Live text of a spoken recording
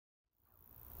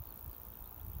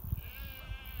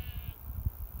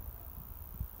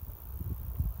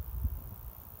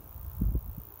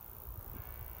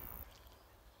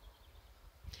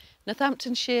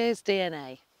Northamptonshire's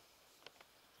DNA.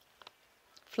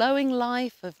 Flowing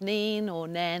life of Neen or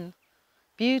Nen,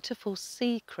 beautiful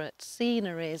secret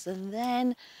sceneries, and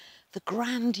then the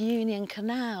Grand Union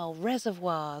Canal,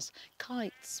 reservoirs,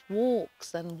 kites,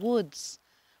 walks and woods,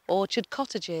 orchard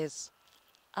cottages,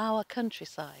 our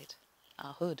countryside,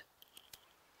 our hood.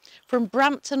 From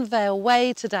Brampton Vale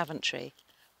way to Daventry,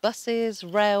 buses,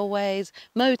 railways,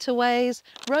 motorways,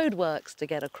 roadworks to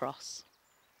get across.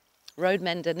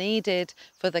 Roadmender needed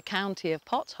for the county of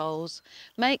potholes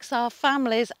makes our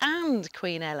families and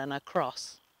Queen Eleanor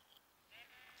cross.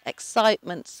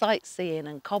 Excitement, sightseeing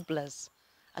and cobblers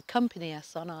accompany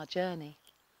us on our journey.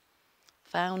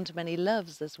 Found many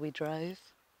loves as we drove,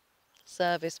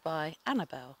 serviced by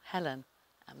Anabel, Helen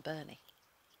and Bernie.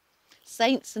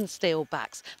 Saints and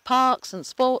steelbacks, parks and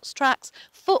sports tracks,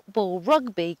 football,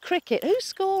 rugby, cricket, who's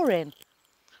scoring?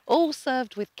 All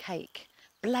served with cake,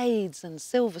 blades and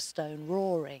Silverstone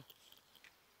roaring.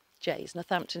 Jay's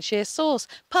Northamptonshire sauce,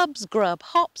 pubs, grub,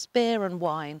 hops, beer and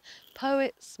wine,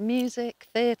 poets, music,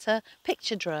 theatre,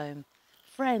 picturedrome,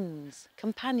 friends,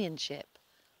 companionship,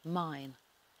 mine.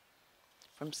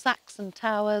 From Saxon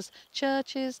towers,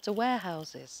 churches to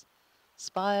warehouses,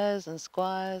 spires and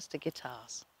squires to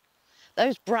guitars.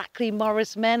 Those Brackley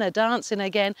Morris men are dancing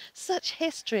again, such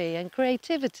history and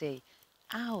creativity,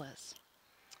 ours.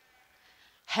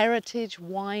 Heritage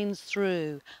winds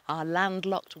through our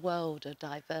landlocked world of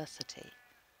diversity.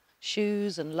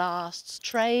 Shoes and lasts,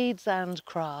 trades and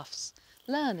crafts,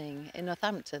 learning in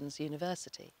Northampton's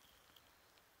university.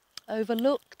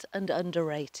 Overlooked and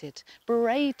underrated,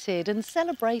 berated and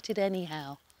celebrated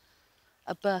anyhow.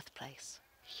 A birthplace,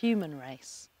 human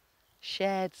race,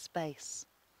 shared space,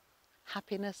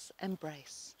 happiness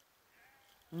embrace.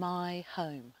 My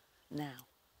home now.